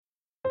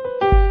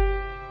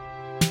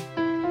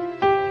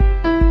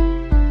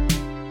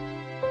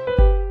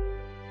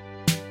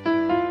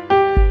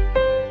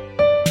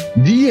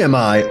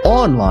DMI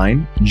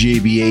Online,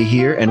 JBA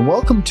here, and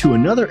welcome to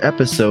another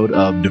episode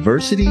of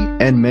Diversity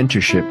and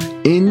Mentorship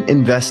in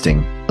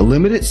Investing, a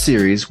limited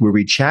series where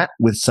we chat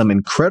with some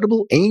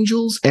incredible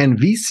angels and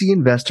VC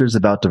investors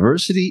about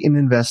diversity in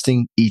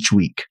investing each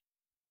week.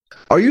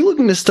 Are you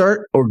looking to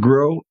start or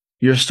grow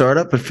your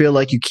startup but feel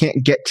like you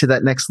can't get to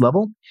that next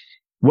level?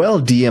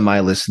 Well,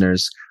 DMI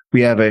listeners,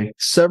 we have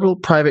several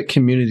private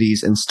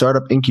communities and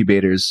startup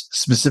incubators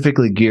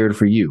specifically geared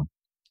for you.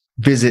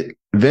 Visit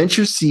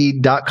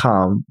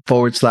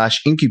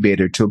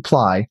ventureseed.com/incubator to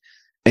apply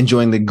and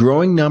join the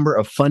growing number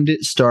of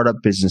funded startup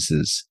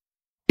businesses.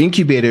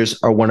 Incubators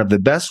are one of the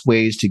best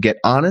ways to get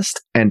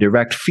honest and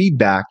direct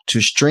feedback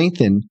to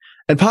strengthen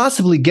and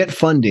possibly get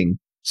funding.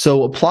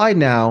 So apply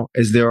now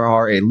as there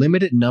are a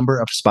limited number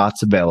of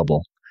spots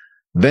available.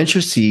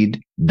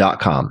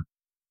 ventureseed.com.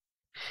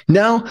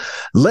 Now,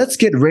 let's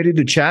get ready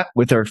to chat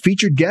with our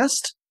featured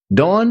guest,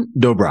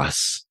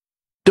 Dawn-Dobras.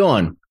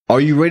 Dawn, are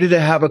you ready to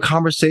have a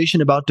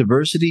conversation about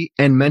diversity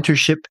and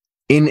mentorship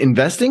in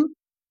investing?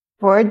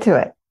 Forward to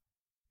it.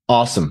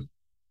 Awesome.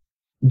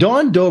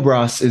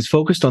 Dawn-Dobras is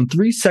focused on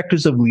 3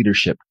 sectors of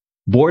leadership: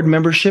 board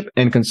membership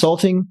and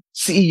consulting,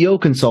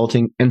 CEO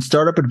consulting, and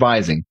startup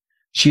advising.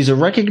 She's a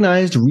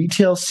recognized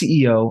retail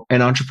CEO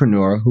and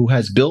entrepreneur who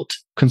has built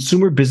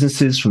consumer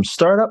businesses from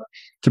startup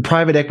to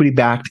private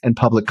equity-backed and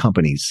public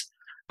companies.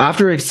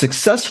 After a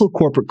successful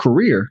corporate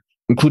career,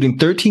 including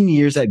 13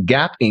 years at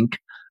Gap Inc.,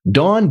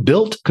 Dawn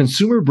built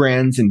consumer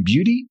brands in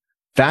beauty,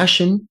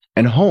 fashion,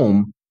 and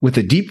home with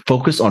a deep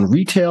focus on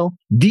retail,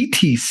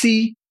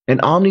 DTC,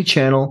 and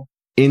omnichannel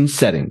in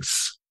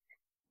settings.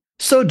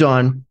 So,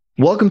 Dawn,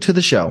 welcome to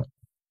the show.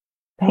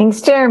 Thanks,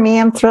 Jeremy.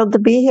 I'm thrilled to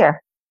be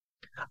here.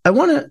 I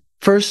want to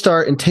first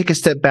start and take a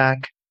step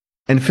back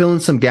and fill in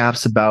some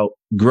gaps about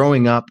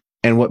growing up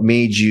and what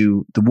made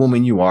you the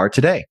woman you are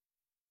today.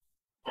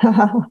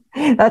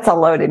 That's a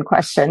loaded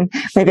question.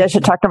 Maybe I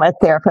should talk to my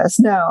therapist.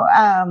 No.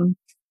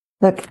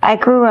 Look, I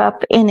grew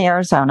up in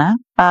Arizona,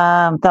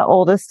 the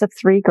oldest of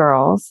 3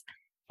 girls,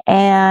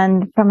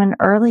 and from an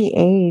early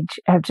age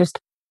have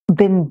just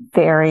been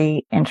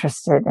very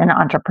interested in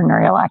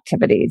entrepreneurial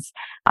activities.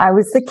 I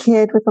was the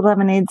kid with the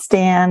lemonade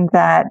stand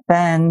that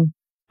then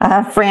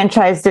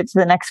franchised it to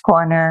the next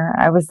corner.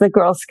 I was the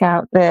Girl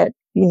Scout that,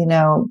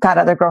 got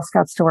other Girl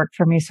Scouts to work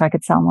for me so I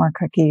could sell more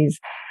cookies.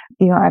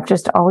 I've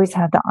just always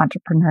had the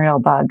entrepreneurial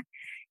bug.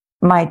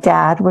 My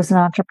dad was an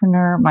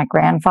entrepreneur. My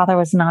grandfather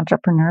was an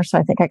entrepreneur. So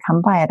I think I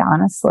come by it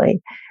honestly.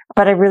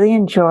 But I really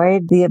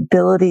enjoyed the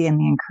ability and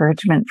the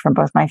encouragement from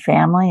both my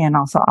family and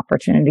also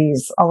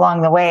opportunities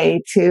along the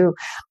way to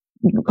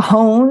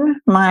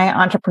hone my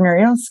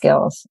entrepreneurial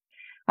skills.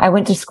 I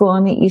went to school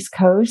on the East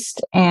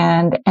Coast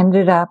and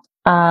ended up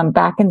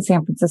back in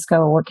San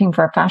Francisco working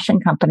for a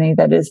fashion company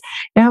that is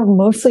now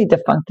mostly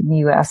defunct in the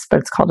US, but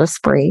it's called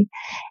Esprit.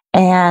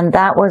 And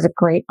that was a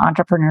great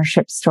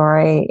entrepreneurship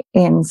story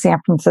in San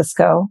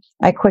Francisco.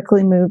 I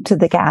quickly moved to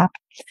the Gap.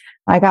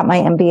 I got my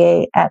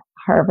MBA at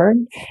Harvard,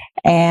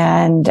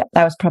 and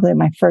that was probably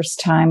my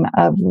first time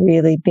of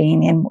really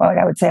being in what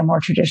I would say a more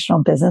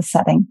traditional business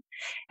setting.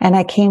 And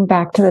I came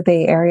back to the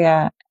Bay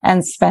Area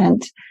and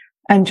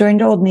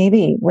joined Old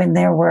Navy when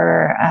there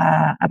were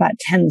about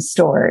 10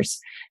 stores.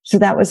 So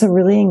that was a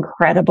really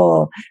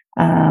incredible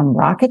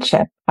rocket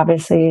ship,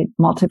 obviously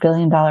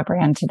multi-billion-dollar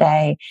brand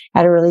today,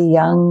 at a really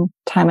young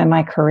time in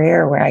my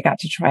career where I got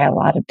to try a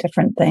lot of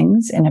different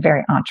things in a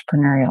very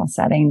entrepreneurial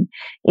setting,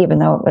 even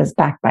though it was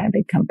backed by a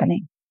big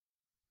company.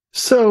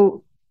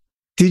 So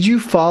did you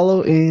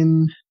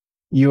did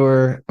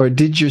your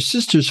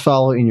sisters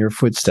follow in your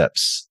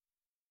footsteps?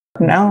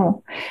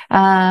 No.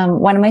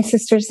 One of my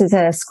sisters is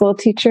a school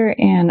teacher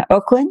in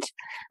Oakland.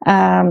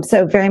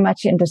 So very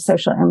much into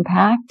social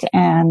impact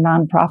and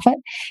nonprofit.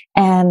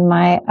 And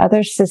my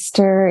other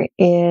sister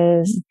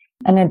is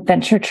an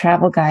adventure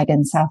travel guide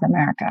in South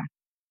America.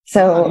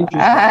 So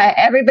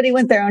everybody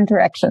went their own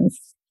directions.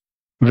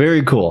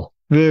 Very cool.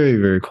 Very,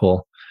 very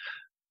cool.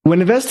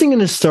 When investing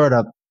in a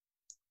startup,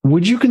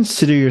 would you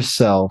consider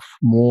yourself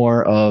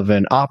more of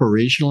an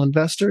operational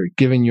investor,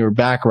 given your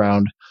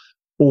background,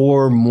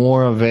 or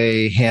more of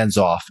a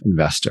hands-off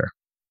investor?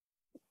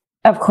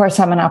 Of course,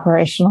 I'm an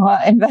operational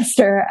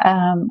investor.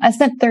 I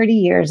spent 30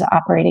 years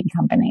operating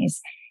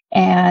companies.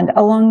 And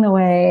along the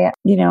way,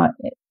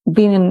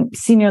 being in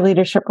senior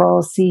leadership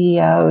roles,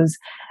 CEOs,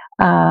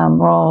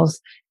 roles,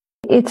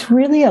 it's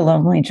really a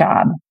lonely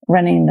job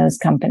running those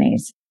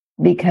companies,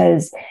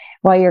 because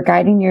while you're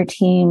guiding your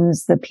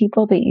teams, the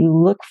people that you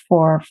look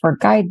for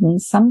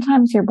guidance,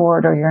 sometimes your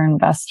board or your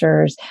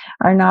investors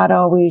are not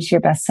always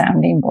your best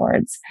sounding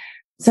boards.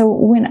 So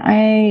when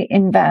I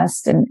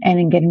invest and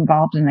get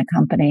involved in a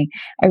company,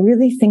 I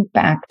really think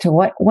back to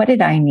what did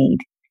I need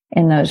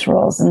in those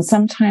roles? And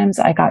sometimes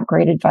I got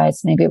great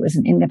advice. Maybe it was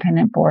an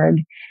independent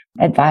board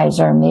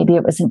advisor. Maybe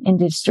it was an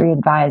industry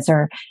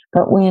advisor.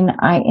 But when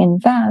I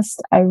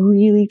invest, I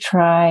really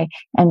try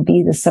and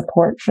be the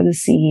support for the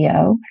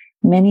CEO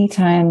Many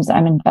times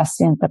I'm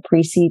investing at the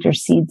pre-seed or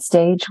seed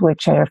stage,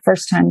 which are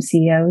first-time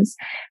CEOs.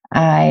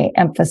 I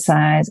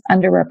emphasize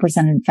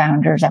underrepresented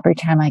founders every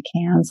time I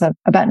can. So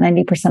about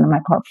 90% of my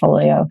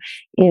portfolio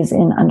is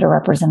in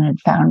underrepresented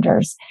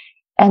founders.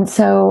 And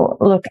so,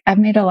 look, I've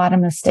made a lot of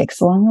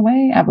mistakes along the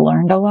way. I've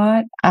learned a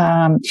lot.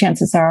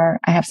 Chances are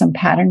I have some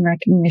pattern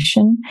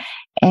recognition.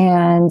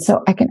 And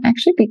so I can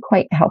actually be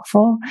quite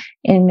helpful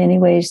in many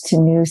ways to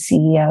new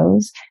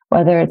CEOs,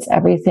 whether it's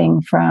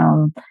everything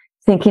from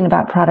thinking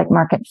about product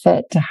market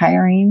fit to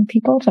hiring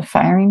people, to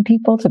firing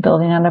people, to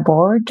building on a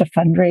board, to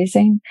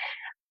fundraising.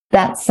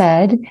 That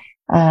said,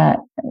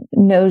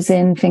 nose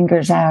in,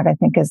 fingers out, I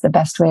think is the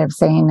best way of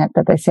saying it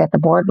that they say at the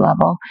board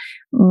level.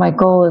 My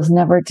goal is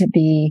never to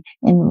be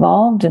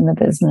involved in the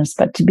business,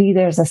 but to be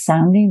there as a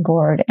sounding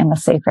board and a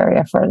safe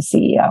area for a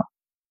CEO.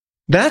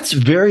 That's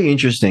very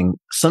interesting.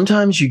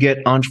 Sometimes you get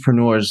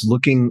entrepreneurs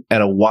looking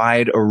at a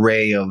wide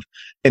array of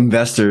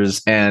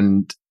investors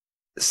and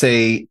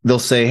they'll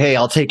say, hey,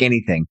 I'll take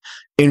anything.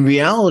 In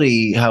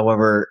reality,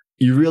 however,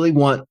 you really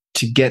want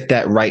to get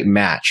that right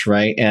match,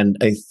 right? And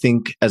I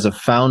think as a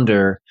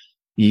founder,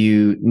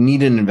 you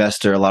need an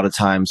investor a lot of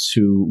times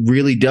who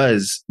really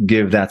does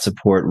give that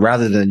support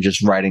rather than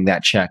just writing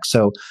that check.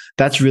 So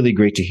that's really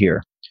great to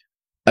hear.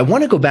 I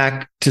want to go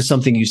back to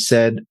something you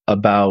said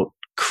about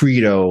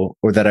Credo,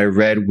 or that I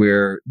read,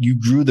 where you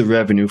grew the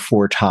revenue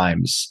 4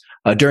 times.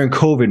 During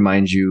COVID,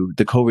 mind you,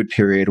 the COVID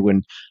period,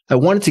 when I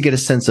wanted to get a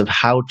sense of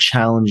how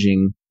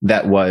challenging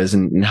that was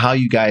and how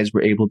you guys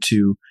were able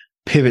to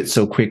pivot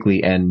so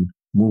quickly and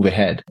move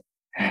ahead.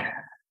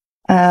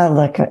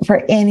 Look,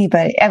 for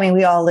anybody, I mean,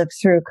 we all lived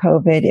through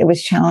COVID. It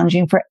was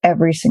challenging for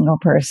every single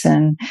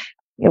person.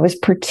 It was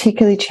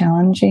particularly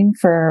challenging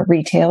for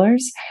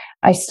retailers.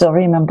 I still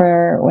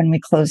remember when we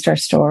closed our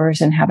stores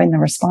and having the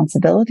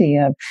responsibility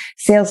of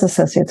sales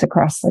associates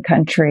across the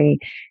country,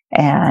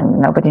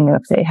 and nobody knew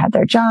if they had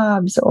their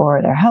jobs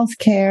or their health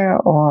care,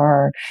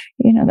 or,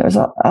 there was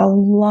a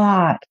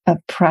lot of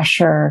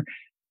pressure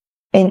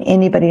in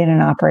anybody in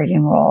an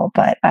operating role.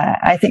 But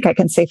I think I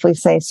can safely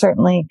say,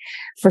 certainly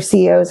for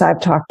CEOs I've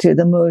talked to,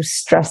 the most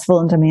stressful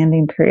and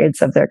demanding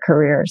periods of their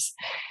careers.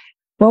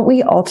 What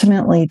we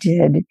ultimately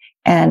did,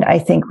 and I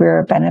think we're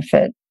a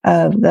benefit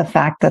of the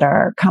fact that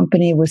our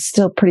company was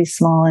still pretty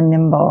small and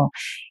nimble,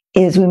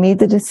 is we made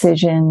the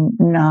decision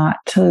not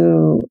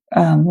to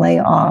lay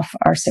off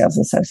our sales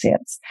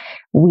associates.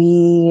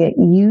 We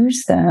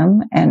used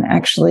them and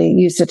actually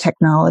used the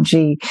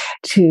technology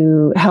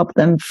to help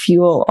them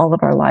fuel all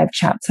of our live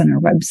chats on our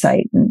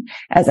website. And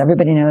as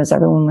everybody knows,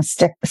 everyone was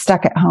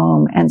stuck at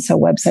home. And so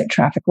website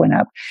traffic went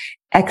up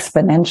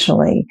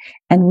exponentially.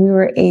 And we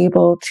were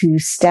able to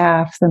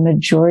staff the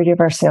majority of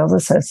our sales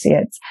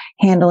associates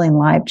handling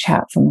live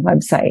chats on the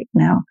website.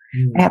 Now,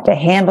 I have to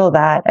handle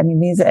that. I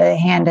mean, I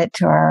hand it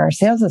to our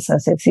sales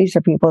associates. These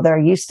are people that are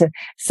used to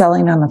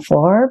selling on the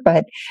floor,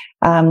 but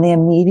they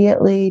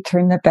immediately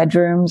turn their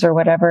bedrooms or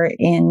whatever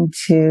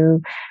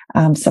into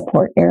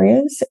support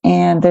areas.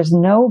 And there's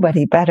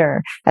nobody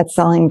better at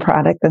selling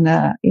product than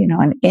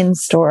an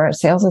in-store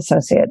sales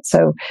associate.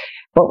 So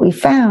what we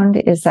found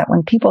is that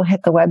when people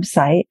hit the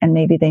website and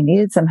maybe they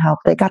needed some help,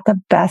 they got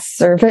the best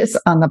service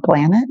on the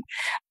planet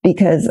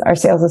because our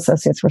sales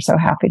associates were so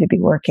happy to be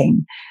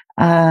working.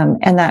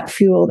 And that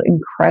fueled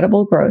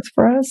incredible growth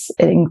for us.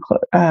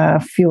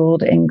 It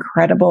fueled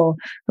incredible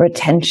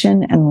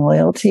retention and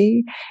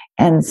loyalty.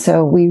 And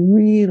so we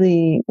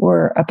really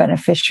were a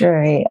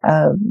beneficiary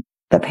of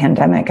the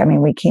pandemic. I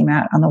mean, we came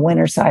out on the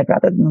winner side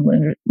rather than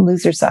the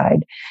loser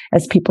side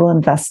as people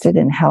invested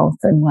in health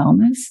and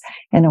wellness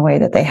in a way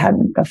that they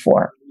hadn't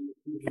before.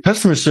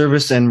 Customer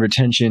service and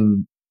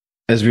retention,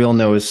 as we all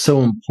know, is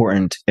so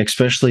important,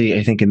 especially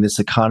I think in this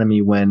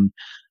economy when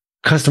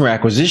customer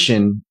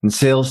acquisition and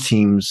sales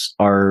teams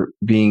are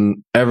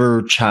being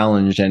ever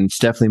challenged, and it's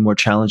definitely more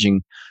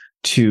challenging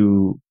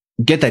to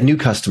get that new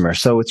customer.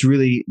 So it's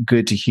really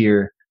good to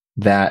hear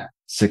that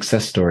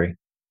success story.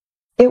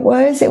 It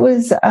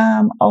was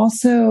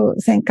also,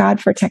 thank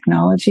God for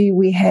technology.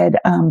 We had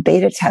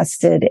beta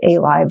tested a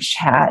live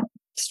chat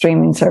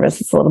streaming service.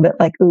 It's a little bit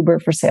like Uber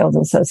for sales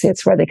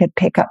associates, where they could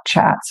pick up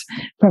chats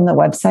from the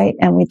website.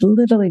 And we'd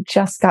literally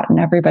just gotten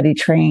everybody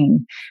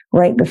trained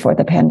right before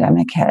the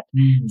pandemic hit.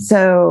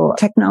 So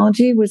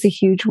technology was a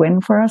huge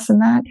win for us in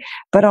that,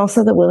 but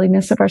also the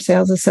willingness of our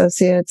sales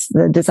associates,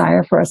 the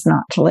desire for us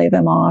not to lay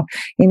them off.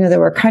 There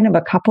were kind of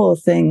a couple of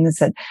things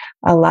that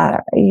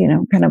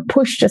kind of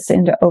pushed us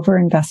into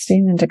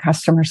over-investing into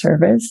customer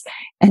service.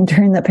 And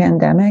during the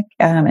pandemic,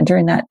 and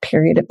during that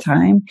period of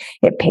time,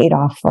 it paid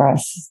off for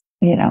us.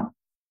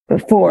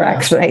 Before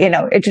actually,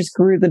 it just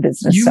grew the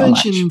business so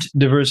much. You mentioned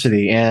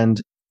diversity. And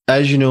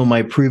as you know,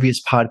 my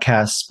previous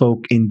podcast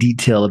spoke in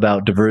detail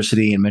about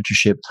diversity and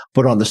mentorship,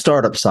 but on the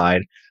startup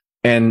side.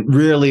 And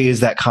rarely is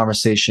that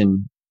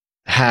conversation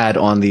had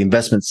on the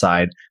investment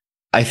side.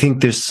 I think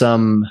there's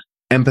some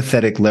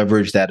empathetic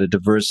leverage that a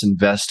diverse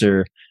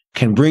investor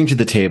can bring to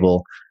the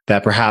table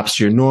that perhaps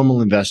your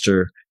normal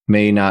investor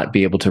may not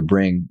be able to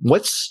bring.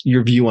 What's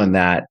your view on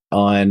that?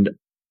 On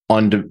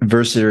on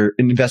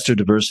investor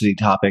diversity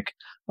topic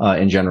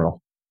in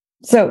general?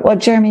 So, well,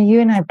 Jeremy, you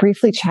and I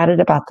briefly chatted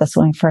about this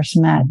when we first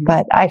met,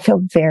 but I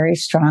feel very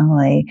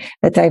strongly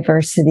that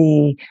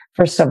diversity,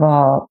 first of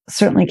all,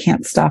 certainly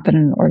can't stop in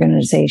an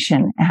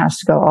organization. It has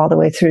to go all the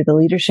way through the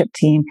leadership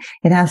team.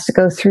 It has to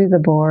go through the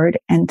board.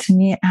 And to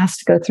me, it has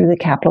to go through the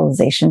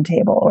capitalization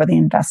table or the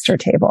investor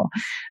table,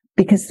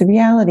 because the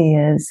reality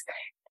is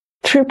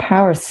true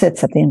power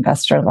sits at the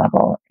investor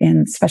level,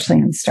 especially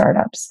in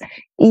startups,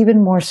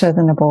 even more so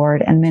than the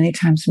board and many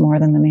times more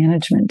than the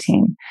management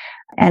team.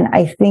 And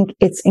I think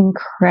it's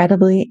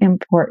incredibly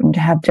important to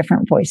have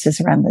different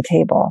voices around the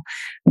table.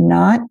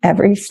 Not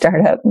every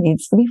startup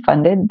needs to be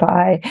funded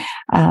by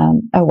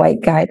a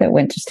white guy that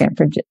went to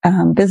Stanford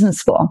Business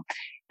School.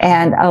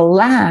 And a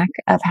lack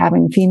of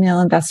having female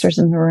investors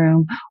in the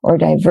room or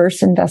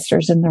diverse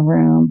investors in the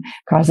room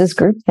causes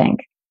groupthink.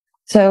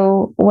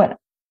 So what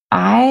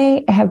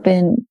I have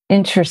been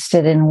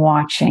interested in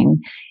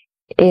watching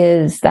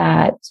is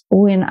that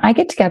when I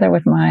get together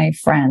with my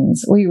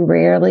friends,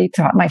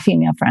 my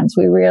female friends,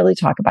 we rarely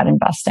talk about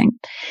investing.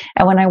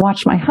 And when I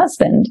watch my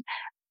husband,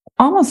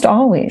 almost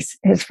always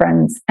his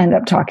friends end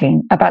up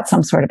talking about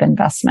some sort of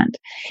investment.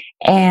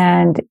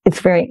 And it's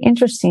very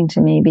interesting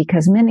to me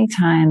because many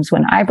times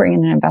when I bring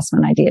in an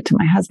investment idea to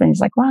my husband,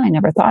 he's like, well, I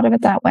never thought of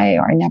it that way,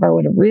 or I never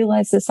would have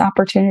realized this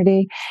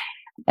opportunity.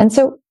 And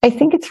so I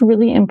think it's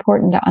really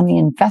important on the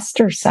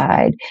investor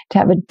side to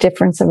have a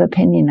difference of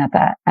opinion at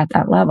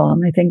that level.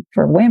 And I think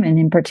for women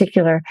in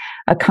particular,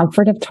 a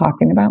comfort of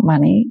talking about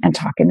money and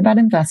talking about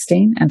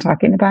investing and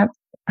talking about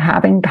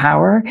having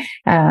power,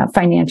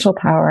 financial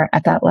power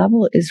at that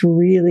level is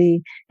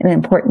really an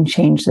important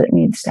change that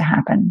needs to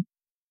happen.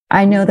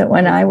 I know that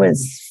when I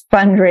was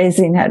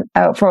fundraising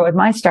with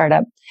my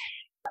startup,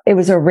 it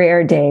was a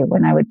rare day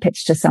when I would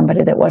pitch to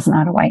somebody that was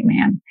not a white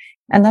man.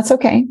 And that's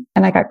okay.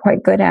 And I got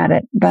quite good at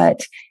it, but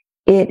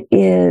it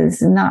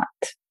is not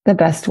the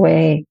best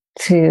way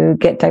to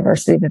get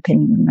diversity of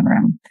opinion in the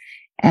room.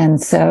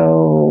 And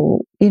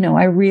so,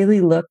 I really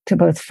look to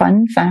both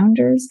fund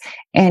founders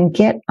and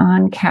get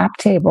on cap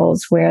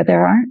tables where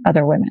there aren't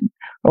other women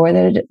or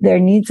where there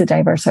needs a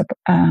diverse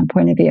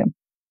point of view.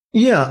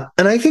 Yeah.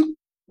 And I think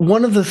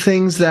one of the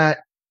things that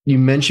you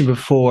mentioned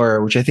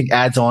before, which I think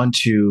adds on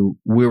to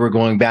where we're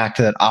going back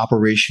to that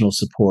operational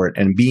support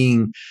and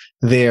being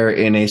there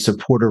in a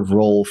supportive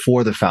role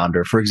for the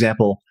founder. For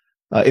example,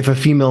 if a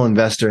female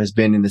investor has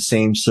been in the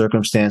same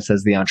circumstance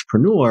as the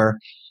entrepreneur,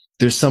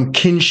 there's some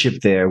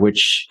kinship there,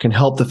 which can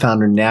help the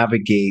founder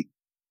navigate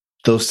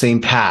those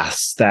same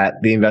paths that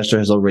the investor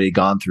has already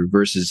gone through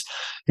versus,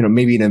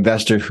 maybe an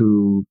investor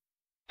who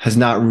has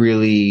not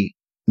really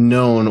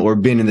known or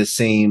been in the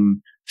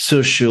same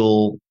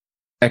social,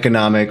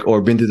 economic,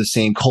 or been through the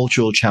same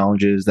cultural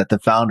challenges that the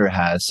founder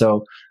has.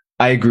 So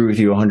I agree with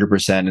you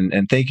 100%.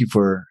 And thank you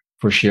for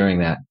sharing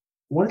that.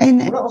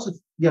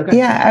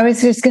 I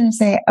was just going to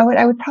say, what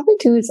I would probably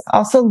do is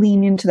also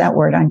lean into that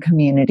word on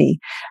community,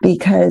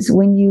 because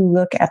when you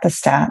look at the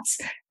stats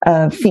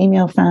of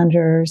female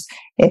founders,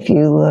 if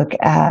you look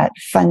at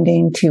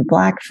funding to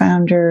Black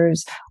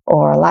founders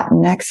or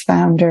Latinx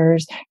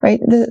founders, right,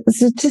 the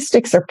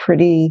statistics are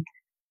pretty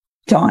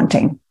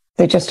daunting.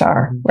 They just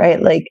are,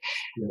 right? Like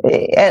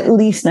at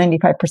least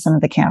 95%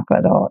 of the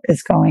capital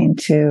is going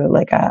to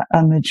like a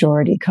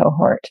majority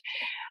cohort.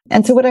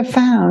 And so what I've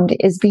found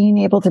is being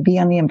able to be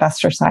on the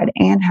investor side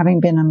and having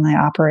been on the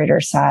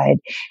operator side,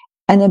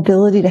 an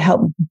ability to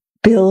help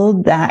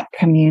build that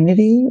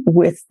community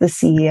with the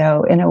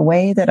CEO in a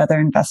way that other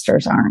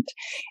investors aren't.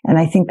 And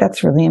I think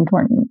that's really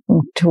important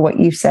to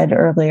what you said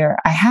earlier.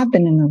 I have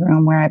been in the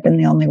room where I've been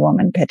the only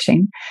woman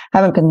pitching. I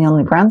haven't been the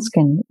only brown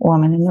skinned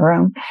woman in the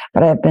room,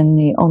 but I've been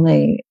the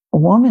only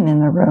woman in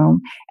the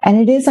room, and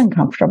it is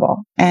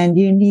uncomfortable. And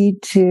you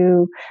need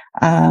to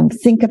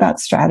think about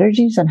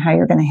strategies and how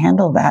you're going to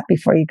handle that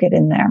before you get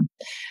in there.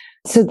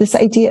 So this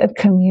idea of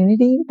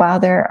community, while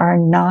there are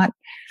not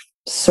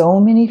so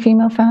many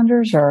female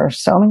founders or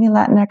so many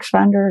Latinx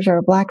founders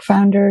or Black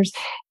founders,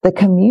 the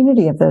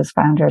community of those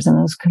founders and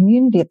those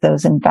community of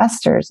those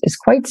investors is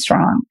quite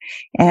strong.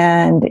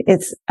 And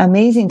it's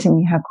amazing to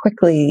me how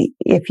quickly,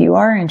 if you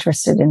are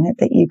interested in it,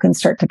 that you can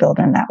start to build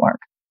a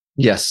network.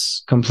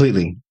 Yes,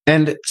 completely.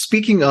 And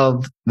speaking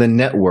of the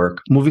network,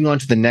 moving on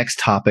to the next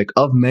topic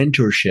of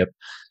mentorship,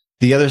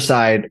 the other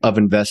side of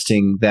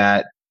investing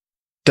that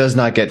does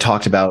not get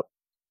talked about,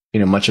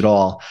 much at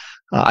all.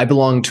 I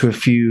belong to a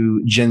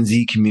few Gen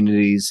Z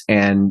communities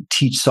and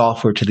teach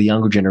software to the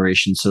younger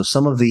generation. So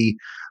some of the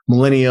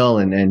millennial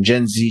and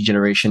Gen Z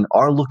generation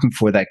are looking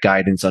for that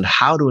guidance on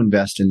how to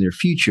invest in their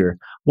future.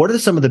 What are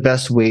some of the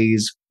best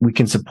ways we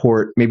can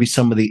support maybe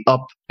some of the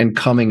up and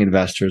coming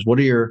investors? What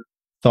are your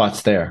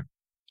thoughts there?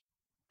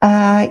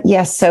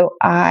 Yes. So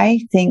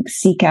I think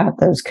seek out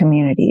those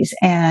communities,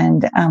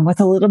 and with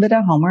a little bit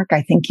of homework,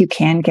 I think you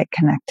can get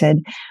connected.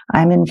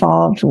 I'm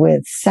involved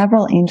with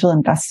several angel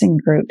investing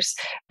groups,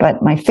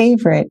 but my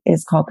favorite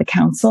is called The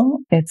Council.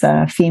 It's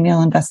a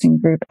female investing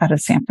group out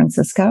of San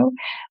Francisco.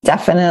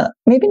 Definitely,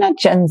 maybe not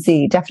Gen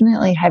Z,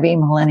 definitely heavy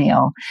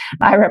millennial.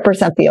 I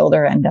represent the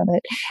older end of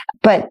it,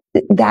 but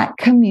that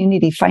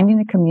community, finding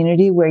a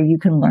community where you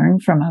can learn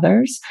from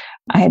others.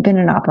 I had been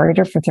an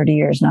operator for 30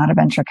 years, not a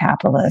venture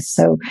capitalist.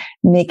 So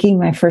making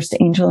my first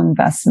angel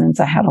investments,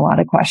 I had a lot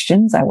of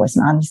questions. I was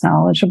not as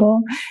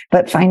knowledgeable,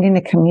 but finding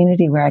a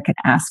community where I could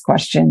ask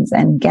questions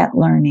and get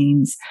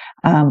learnings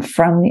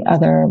from the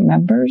other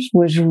members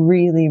was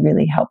really,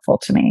 really helpful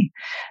to me.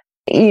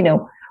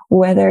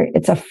 Whether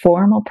it's a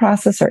formal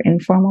process or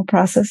informal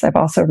process, I've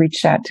also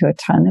reached out to a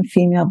ton of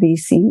female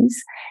VCs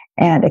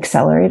and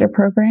accelerator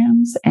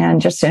programs and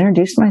just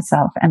introduced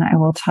myself. And I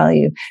will tell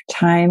you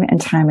time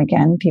and time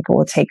again, people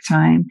will take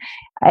time,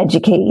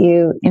 educate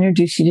you,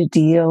 introduce you to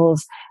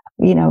deals,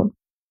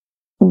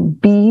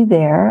 be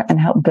there and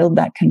help build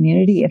that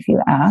community if you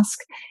ask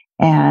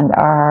and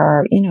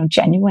are,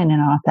 genuine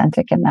and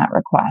authentic in that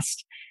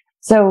request.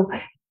 So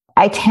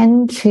I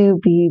tend to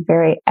be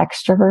very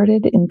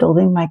extroverted in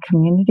building my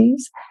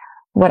communities.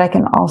 What I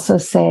can also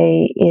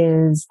say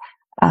is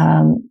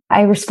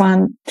I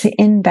respond to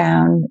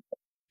inbound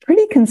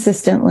pretty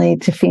consistently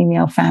to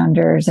female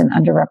founders and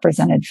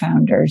underrepresented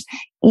founders,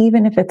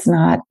 even if it's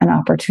not an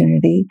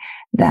opportunity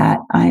that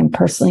I'm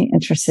personally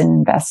interested in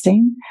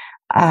investing.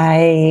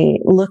 I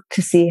look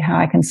to see how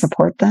I can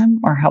support them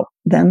or help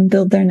them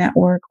build their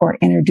network or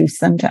introduce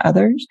them to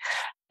others,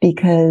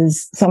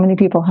 because so many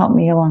people helped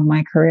me along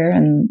my career.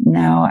 And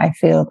now I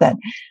feel that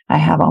I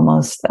have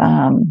almost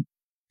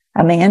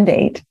a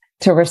mandate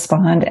to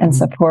respond and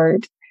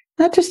support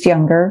not just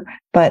younger,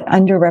 but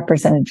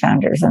underrepresented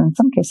founders. And in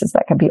some cases,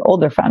 that could be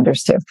older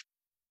founders too.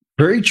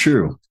 Very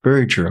true.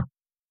 Very true.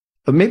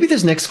 But maybe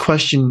this next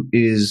question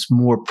is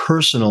more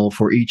personal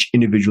for each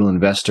individual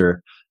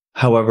investor.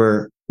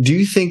 However, do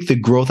you think the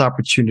growth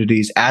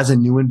opportunities as a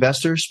new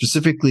investor,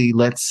 specifically,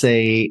 let's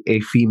say a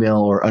female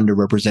or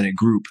underrepresented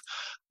group,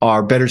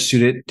 are better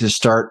suited to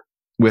start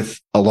with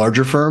a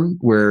larger firm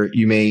where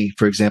you may,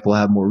 for example,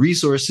 have more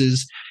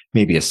resources,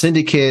 maybe a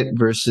syndicate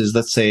versus,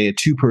 let's say, a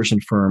two-person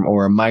firm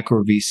or a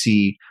micro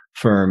VC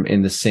firm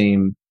in the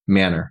same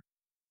manner?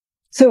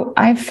 So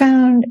I've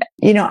found,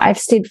 I've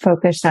stayed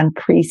focused on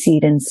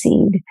pre-seed and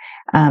seed.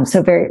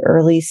 So very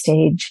early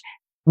stage,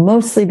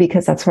 mostly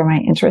because that's where my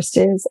interest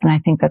is. And I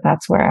think that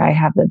that's where I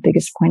have the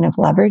biggest point of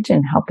leverage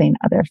in helping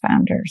other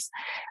founders.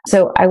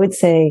 So I would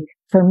say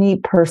for me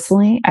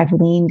personally, I've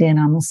leaned in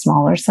on the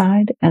smaller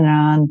side and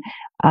on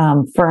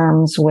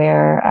firms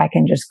where I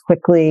can just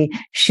quickly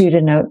shoot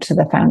a note to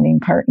the founding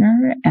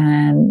partner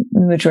and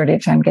the majority of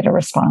the time get a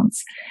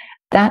response.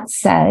 That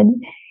said,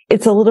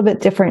 it's a little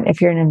bit different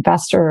if you're an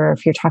investor or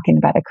if you're talking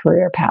about a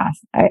career path.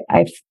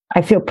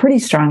 I feel pretty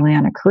strongly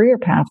on a career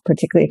path,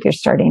 particularly if you're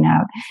starting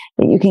out,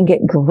 that you can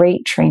get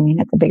great training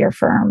at the bigger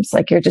firms.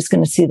 Like you're just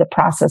going to see the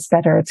process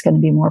better. It's going to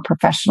be more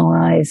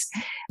professionalized.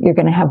 You're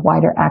going to have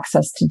wider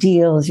access to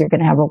deals. You're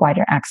going to have a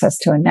wider access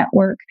to a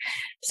network.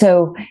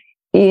 So,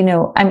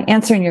 I'm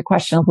answering your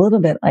question a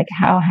little bit like,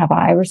 how have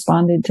I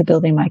responded to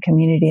building my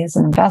community as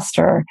an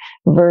investor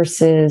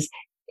versus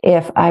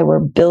if I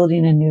were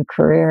building a new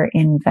career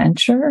in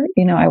venture?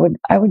 I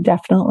would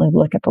definitely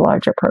look at the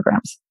larger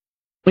programs.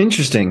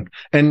 Interesting.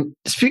 And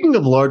speaking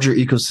of larger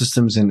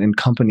ecosystems and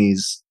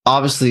companies,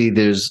 obviously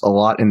there's a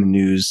lot in the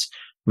news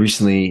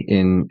recently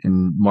in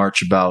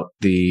March about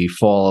the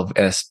fall of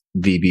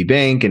SVB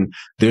Bank, and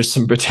there's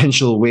some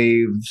potential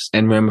waves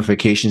and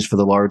ramifications for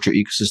the larger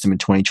ecosystem in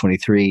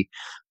 2023.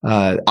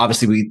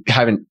 Obviously, we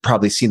haven't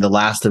probably seen the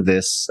last of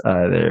this,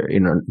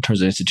 in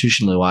terms of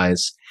institutionally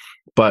wise.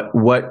 But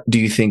what do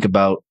you think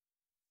about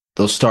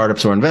those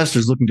startups or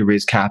investors looking to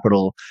raise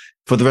capital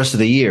for the rest of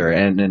the year?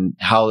 And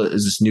how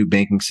is this new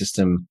banking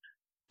system,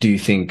 do you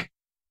think,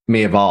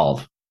 may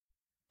evolve?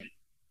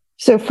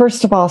 So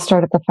first of all,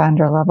 start at the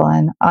founder level.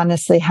 And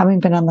honestly, having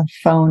been on the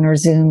phone or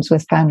Zooms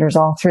with founders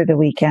all through the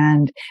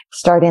weekend,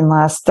 starting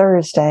last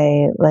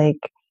Thursday,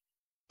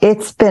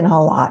 it's been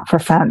a lot for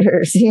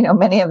founders.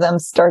 Many of them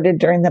started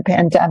during the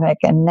pandemic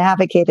and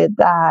navigated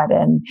that,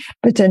 and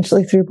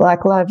potentially through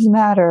Black Lives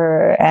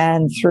Matter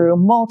and through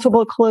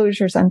multiple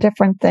closures on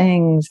different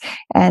things.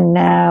 And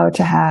now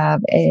to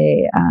have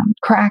a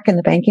crack in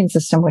the banking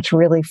system, which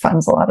really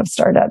funds a lot of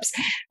startups,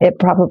 it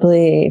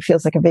probably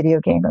feels like a video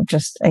game of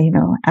just,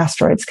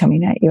 asteroids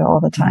coming at you all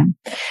the time.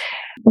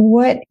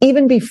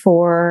 Even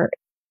before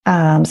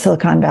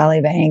Silicon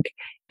Valley Bank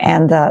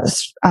and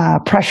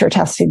the pressure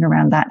testing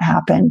around that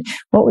happened,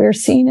 what we were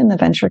seeing in the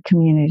venture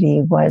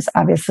community was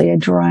obviously a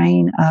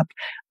drying up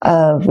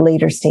of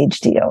later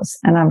stage deals.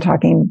 And I'm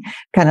talking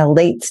kind of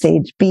late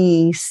stage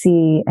B,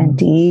 C, and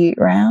D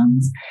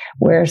rounds,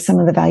 where some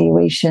of the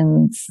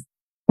valuations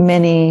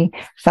many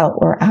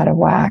felt were out of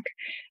whack.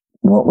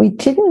 what we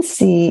didn't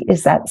see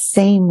is that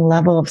same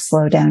level of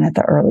slowdown at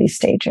the early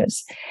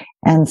stages.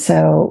 And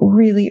so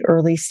really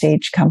early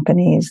stage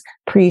companies,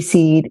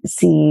 pre-seed,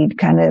 seed,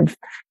 kind of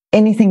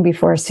anything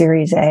before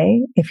Series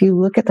A, if you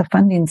look at the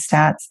funding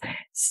stats,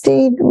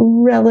 stayed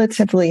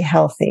relatively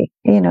healthy.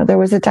 There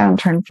was a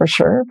downturn for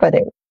sure, but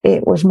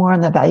it was more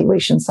on the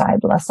valuation side,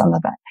 less on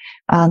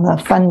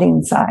the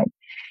funding side.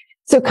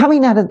 So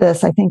coming out of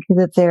this, I think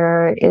that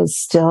there is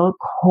still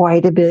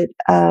quite a bit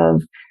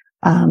of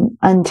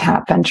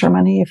untapped venture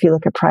money. If you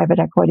look at private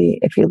equity,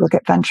 if you look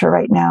at venture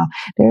right now,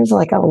 there's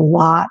like a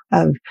lot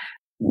of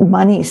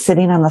money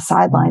sitting on the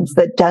sidelines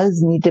that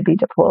does need to be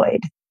deployed.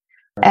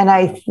 And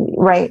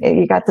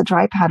you got the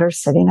dry powder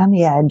sitting on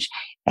the edge.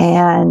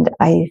 And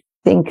I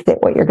think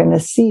that what you're going to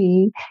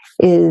see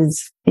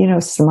is,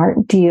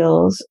 smart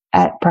deals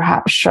at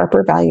perhaps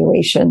sharper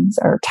valuations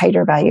or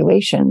tighter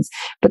valuations,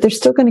 but they're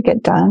still going to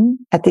get done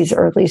at these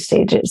early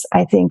stages.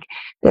 I think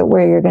that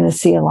where you're going to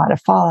see a lot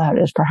of fallout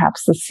is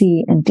perhaps the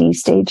C and D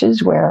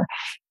stages, where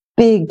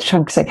big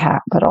chunks of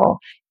capital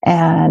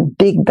and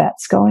big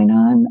bets going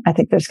on. I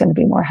think there's going to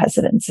be more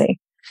hesitancy.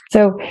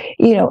 So,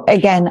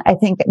 again, I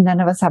think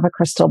none of us have a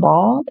crystal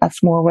ball.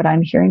 That's more what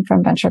I'm hearing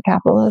from venture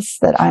capitalists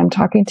that I'm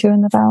talking to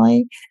in the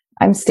Valley.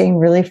 I'm staying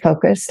really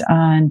focused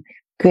on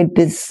good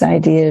business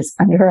ideas,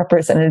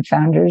 underrepresented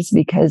founders,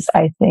 because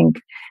I think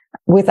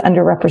with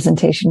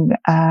underrepresentation,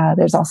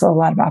 there's also a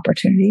lot of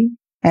opportunity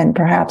and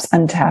perhaps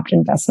untapped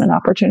investment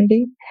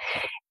opportunity.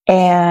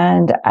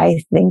 And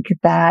I think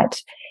that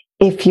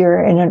if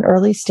you're in an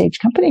early stage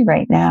company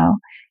right now,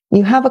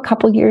 you have a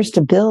couple years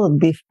to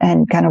build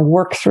and kind of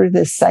work through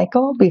this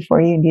cycle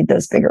before you need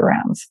those bigger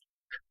rounds.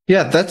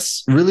 Yeah,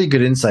 that's really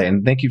good insight.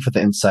 And thank you for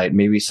the insight.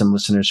 Maybe some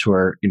listeners who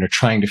are,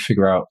 trying to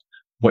figure out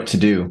what to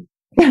do.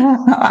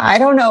 I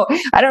don't know.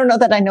 I don't know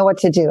that I know what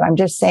to do. I'm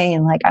just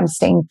saying, I'm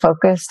staying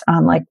focused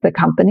on the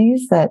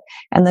companies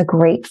and the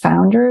great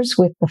founders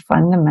with the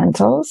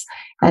fundamentals,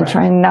 and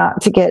trying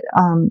not to get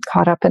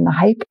caught up in the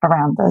hype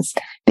around this,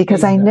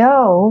 because I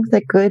know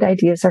that good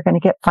ideas are going to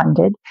get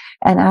funded.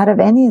 And out of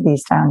any of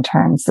these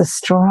downturns, the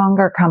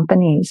stronger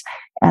companies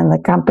and the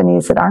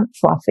companies that aren't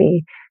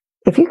fluffy,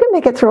 if you can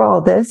make it through all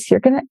of this,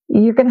 you're going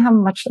to have a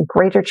much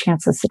greater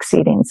chance of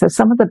succeeding. So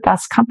some of the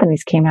best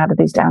companies came out of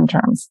these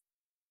downturns.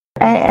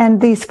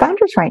 And these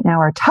founders right now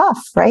are tough,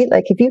 right?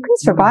 If you can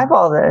survive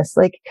all this,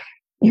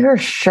 you're a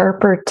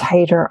sharper,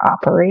 tighter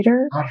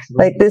operator.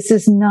 Absolutely. This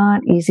is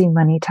not easy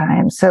money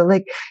time. So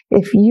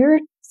if you're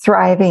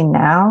thriving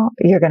now,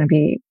 you're going to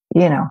be,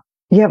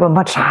 you have a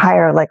much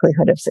higher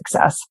likelihood of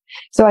success.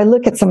 So I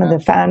look at some of the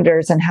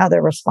founders and how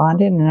they're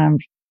responding,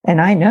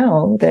 and I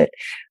know that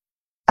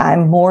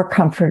I'm more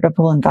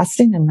comfortable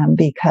investing in them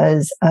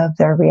because of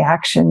their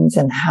reactions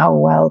and how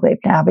well they've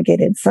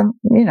navigated some,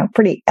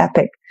 pretty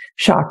epic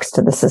shocks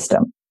to the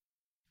system.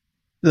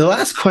 The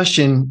last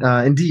question,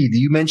 indeed,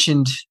 you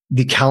mentioned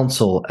the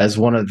council as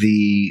one of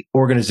the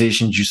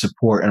organizations you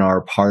support and are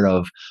a part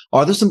of.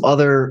 Are there some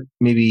other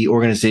maybe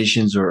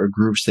organizations or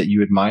groups that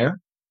you admire?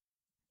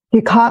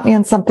 You caught me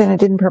on something I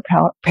didn't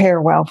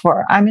prepare well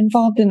for. I'm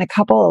involved in a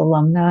couple of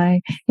alumni.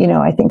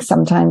 I think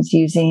sometimes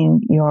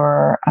using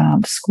your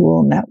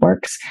school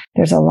networks,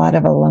 there's a lot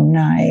of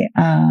alumni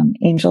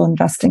angel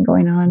investing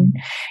going on.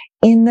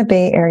 In the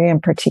Bay Area in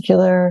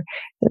particular,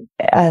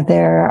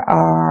 there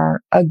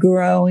are a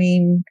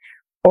growing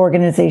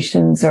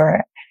organizations,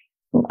 or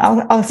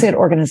I'll say it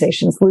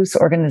organizations, loose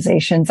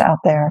organizations out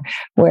there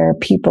where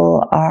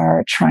people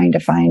are trying to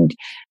find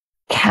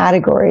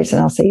categories,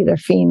 and I'll say either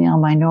female,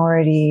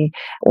 minority,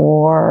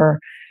 or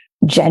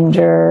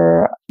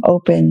gender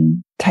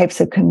open types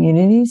of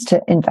communities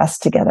to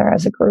invest together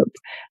as a group.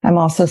 I'm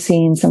also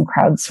seeing some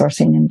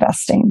crowdsourcing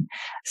investing.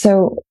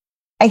 So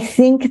I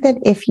think that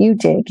if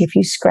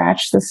you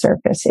scratch the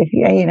surface, if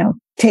you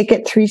take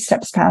it 3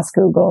 steps past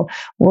Google,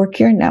 work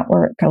your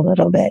network a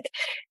little bit,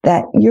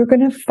 that you're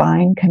going to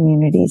find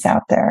communities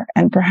out there.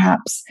 And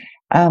perhaps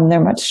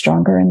they're much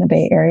stronger in the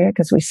Bay Area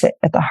because we sit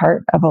at the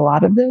heart of a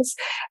lot of this.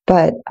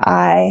 But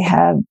I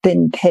have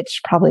been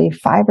pitched probably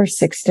 5 or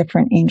 6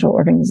 different angel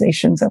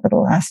organizations over the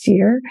last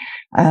year.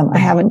 I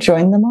haven't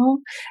joined them all,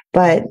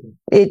 but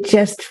it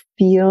just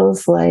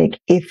feels like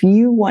if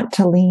you want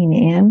to lean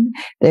in,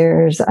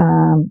 there's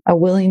a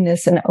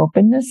willingness and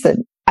openness that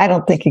I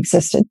don't think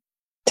existed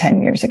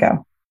 10 years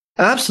ago.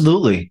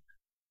 Absolutely.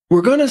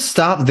 We're going to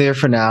stop there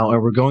for now,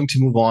 and we're going to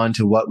move on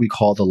to what we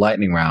call the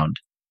lightning round.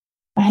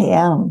 I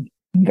am.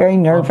 I'm very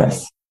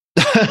nervous.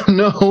 Okay.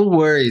 No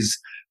worries.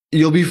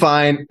 You'll be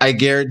fine. I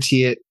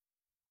guarantee it.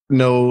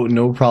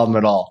 No problem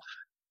at all.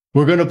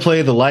 We're going to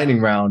play the lightning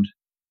round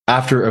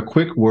after a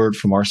quick word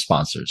from our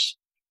sponsors.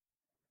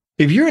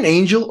 If you're an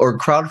angel or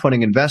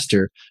crowdfunding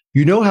investor,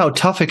 you know how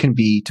tough it can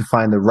be to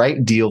find the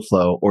right deal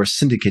flow or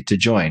syndicate to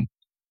join.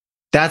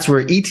 That's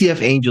where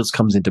ETF Angels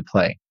comes into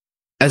play.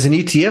 As an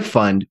ETF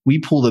fund, we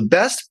pull the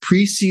best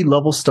pre-seed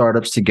level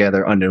startups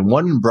together under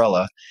one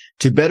umbrella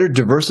to better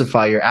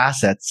diversify your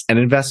assets and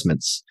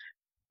investments.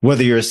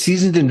 Whether you're a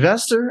seasoned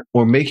investor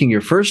or making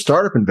your first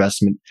startup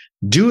investment,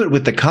 do it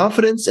with the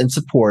confidence and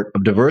support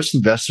of diverse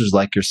investors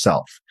like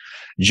yourself.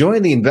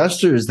 Join the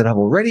investors that have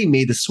already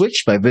made the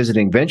switch by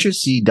visiting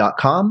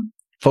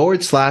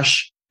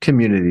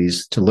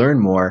ventureseed.com/communities to learn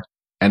more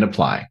and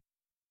apply.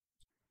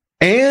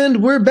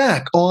 And we're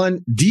back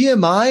on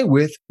DMI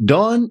with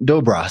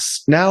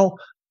Dawn-Dobras. Now,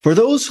 for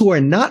those who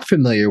are not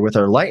familiar with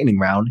our lightning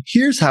round,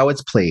 here's how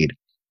it's played.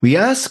 We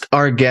ask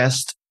our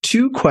guest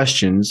 2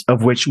 questions,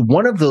 of which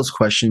one of those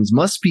questions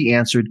must be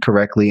answered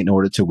correctly in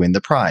order to win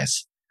the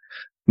prize.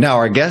 Now,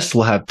 our guest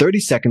will have 30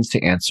 seconds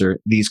to answer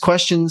these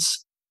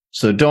questions.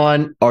 So,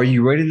 Dawn, are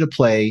you ready to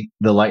play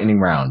the lightning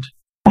round?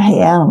 I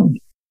am.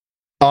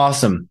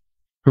 Awesome.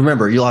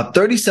 Remember, you'll have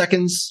 30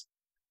 seconds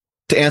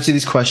to answer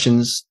these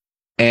questions,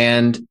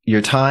 and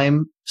your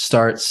time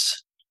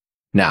starts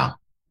now.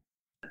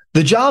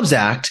 The Jobs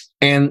Act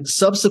and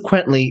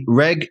subsequently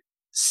Reg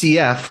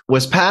CF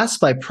was passed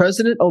by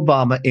President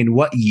Obama in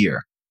what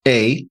year?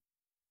 A,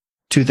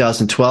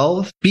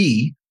 2012,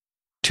 B,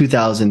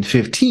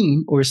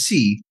 2015, or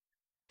C,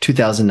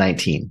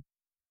 2019?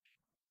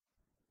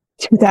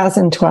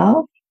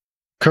 2012?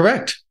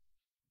 Correct.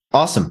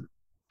 Awesome.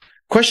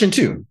 Question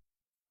 2.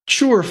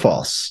 True or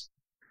false?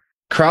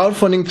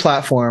 Crowdfunding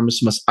platforms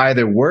must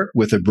either work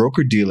with a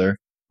broker-dealer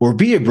or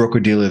be a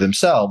broker-dealer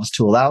themselves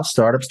to allow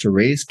startups to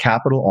raise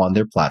capital on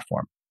their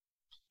platform.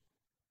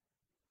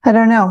 I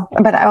don't know,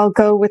 but I'll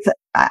go with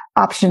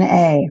option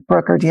A,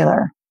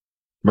 broker-dealer.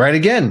 Right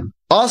again.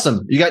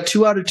 Awesome. You got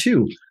 2 out of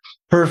 2.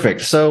 Perfect.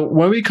 So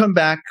when we come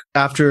back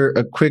after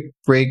a quick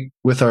break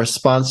with our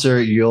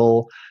sponsor,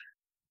 you'll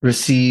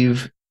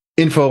receive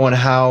info on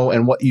how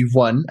and what you've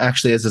won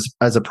actually as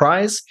a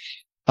prize.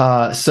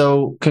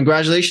 So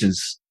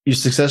congratulations. You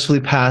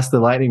successfully passed the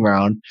lightning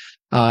round.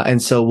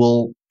 And so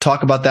we'll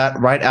talk about that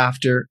right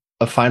after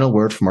a final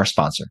word from our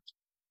sponsor.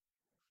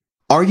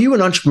 Are you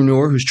an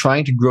entrepreneur who's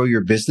trying to grow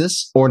your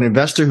business or an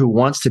investor who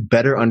wants to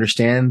better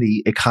understand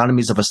the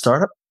economies of a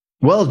startup?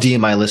 Well,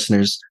 DMI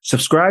listeners,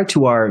 subscribe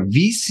to our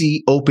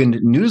VC Opened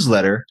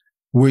newsletter,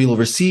 where you'll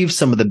receive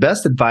some of the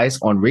best advice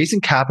on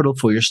raising capital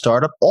for your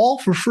startup, all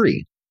for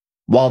free.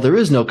 While there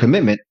is no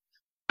commitment,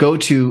 go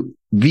to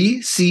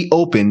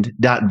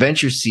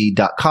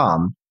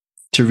vcopened.ventureseed.com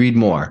to read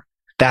more.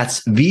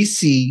 That's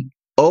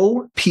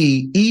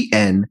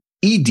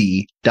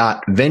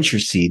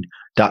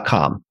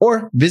vcopened.ventureseed.com,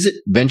 or visit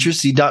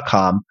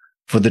ventureseed.com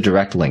for the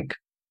direct link.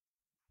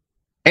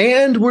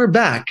 And we're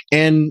back,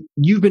 and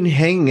you've been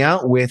hanging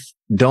out with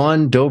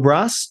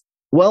Dawn-Dobras.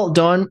 Well,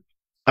 Dawn,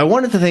 I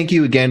wanted to thank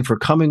you again for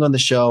coming on the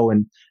show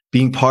and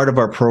being part of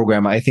our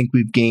program. I think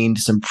we've gained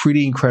some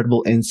pretty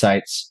incredible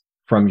insights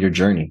from your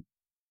journey.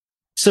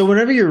 So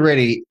whenever you're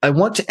ready, I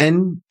want to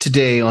end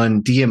today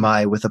on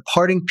DMI with a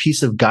parting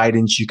piece of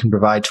guidance you can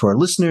provide to our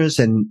listeners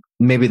and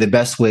maybe the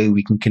best way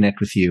we can connect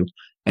with you.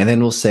 And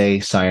then we'll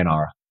say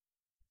sayonara.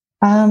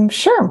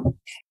 Sure.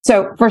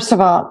 So first of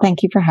all,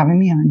 thank you for having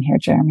me on here,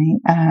 Jeremy.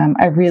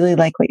 I really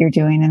like what you're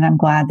doing, and I'm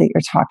glad that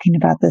you're talking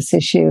about this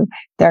issue.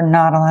 There are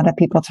not a lot of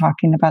people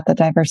talking about the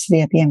diversity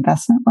at the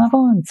investment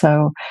level. And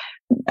so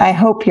I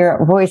hope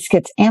your voice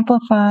gets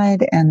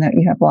amplified and that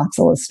you have lots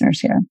of listeners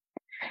here.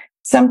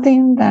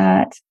 Something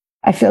that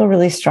I feel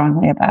really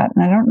strongly about,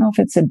 and I don't know if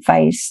it's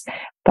advice,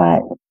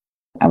 but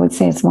I would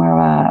say it's more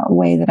of a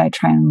way that I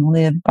try and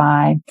live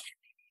by.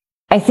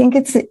 I think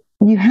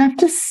you have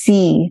to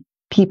see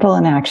people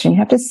in action. You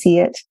have to see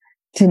it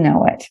to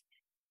know it.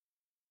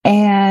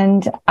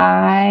 And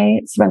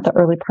I spent the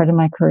early part of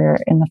my career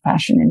in the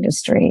fashion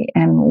industry.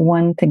 And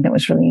one thing that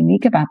was really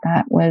unique about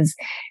that was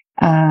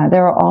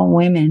there were all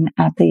women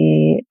at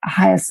the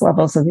highest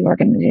levels of the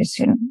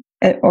organization.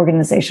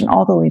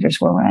 All the leaders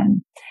were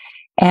women.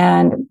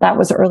 And that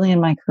was early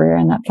in my career,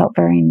 and that felt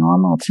very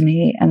normal to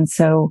me. And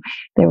so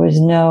there was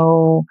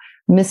no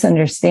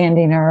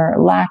misunderstanding or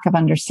lack of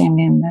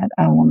understanding that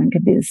a woman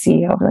could be the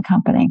CEO of the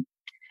company.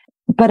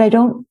 But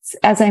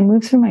as I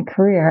moved through my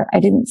career, I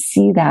didn't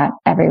see that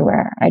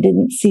everywhere. I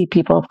didn't see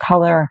people of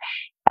color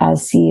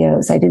as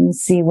CEOs. I didn't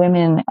see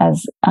women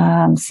as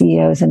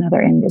CEOs in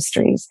other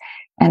industries.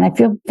 And I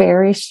feel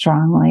very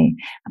strongly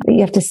that you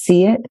have to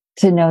see it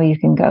to know you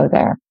can go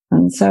there.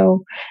 And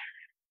so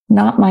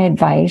not my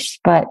advice,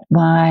 but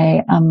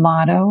my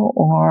motto,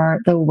 or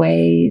the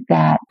way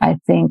that I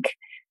think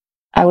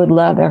I would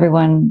love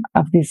everyone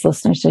of these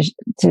listeners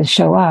to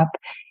show up,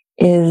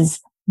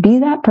 is be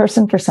that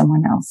person for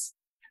someone else.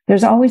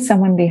 There's always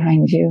someone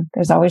behind you.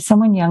 There's always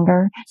someone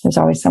younger. There's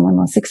always someone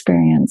less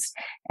experienced.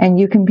 And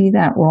you can be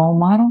that role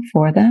model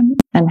for them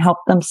and help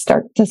them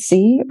start to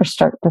see or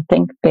start to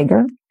think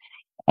bigger.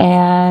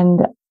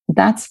 And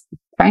that's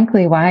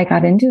frankly why I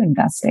got into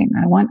investing.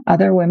 I want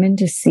other women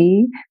to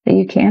see that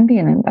you can be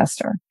an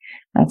investor.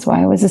 That's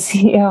why I was a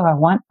CEO. I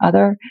want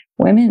other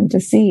women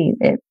to see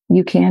that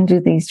you can do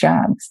these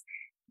jobs.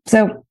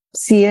 So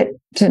see it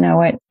to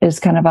know it is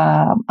kind of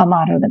a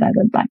motto that I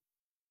live by.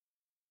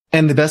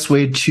 And the best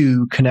way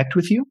to connect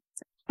with you?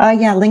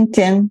 Yeah,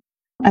 LinkedIn.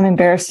 I'm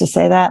embarrassed to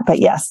say that, but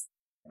yes,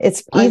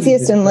 it's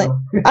easiest in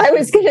I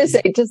was going to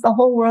say, does the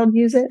whole world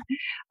use it?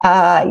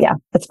 Yeah,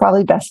 it's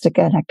probably best to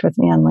connect with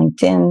me on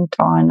LinkedIn,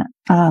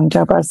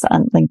 Dawn-Dobras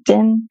on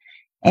LinkedIn.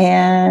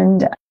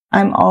 And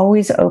I'm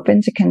always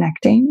open to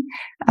connecting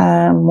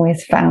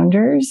with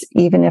founders,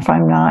 even if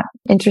I'm not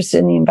interested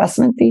in the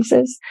investment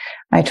thesis.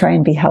 I try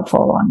and be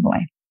helpful along the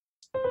way.